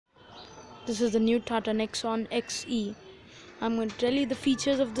This is the new Tata Nexon XE. I'm going to tell you the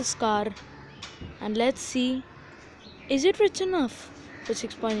features of this car and let's see, is it rich enough for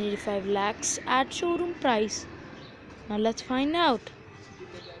 6.85 lakhs at showroom price? Now let's find out.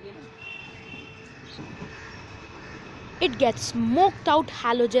 It gets smoked out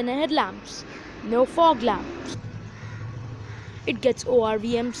halogen headlamps, no fog lamps. It gets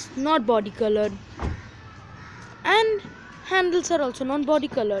ORVMs, not body colored, and handles are also not body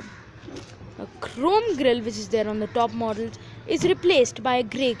colored. A chrome grille which is there on the top models is replaced by a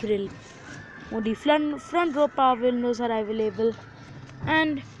grey grille. Only front row power windows are available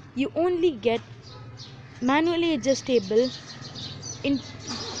and you only get manually adjustable in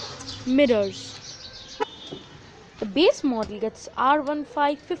mirrors. The base model gets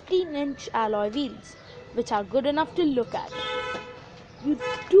R15 15-inch alloy wheels which are good enough to look at. You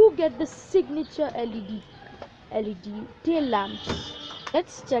do get the signature LED tail lamps.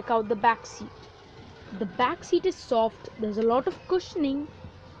 Let's check out the back seat. The back seat is soft, there's a lot of cushioning,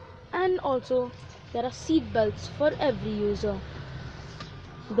 and also there are seat belts for every user.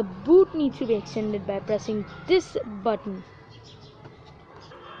 The boot needs to be extended by pressing this button.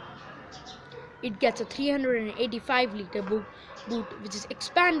 It gets a 385-liter boot which is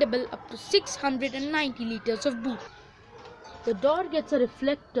expandable up to 690 liters of boot. The door gets a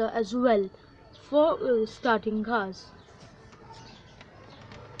reflector as well for starting cars.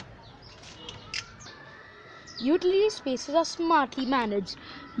 Utility spaces are smartly managed.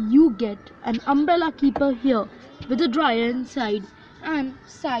 You get an umbrella keeper here with a dryer inside and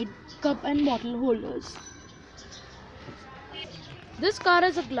side cup and bottle holders. This car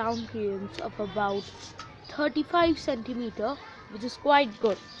has a ground clearance of about 35 cm, which is quite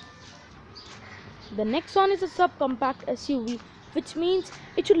good. The Nexon is a subcompact SUV, which means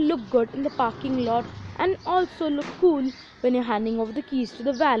it should look good in the parking lot and also look cool when you're handing over the keys to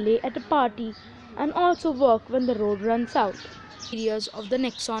the valet at a party, and also work when the road runs out. Interiors of the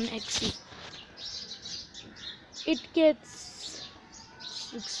Nexon XE. It gets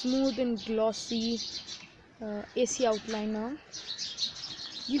smooth and glossy AC outliner.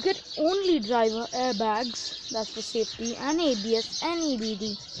 You get only driver airbags, that's for safety, and ABS and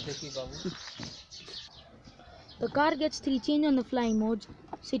EBD. The car gets 3 change on the flying modes: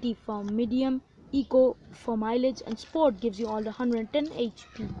 city for medium, eco for mileage, and sport gives you all the 110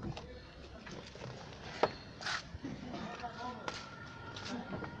 HP.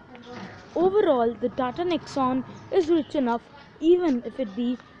 Overall, the Tata Nexon is rich enough even if it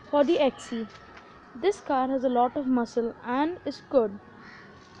be for the XE. This car has a lot of muscle and is good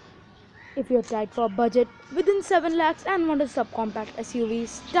if you're tight for a budget within 7 lakhs and want a subcompact SUV,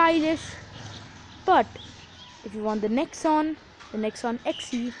 stylish. But if you want the Nexon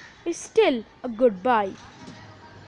XE is still a good buy.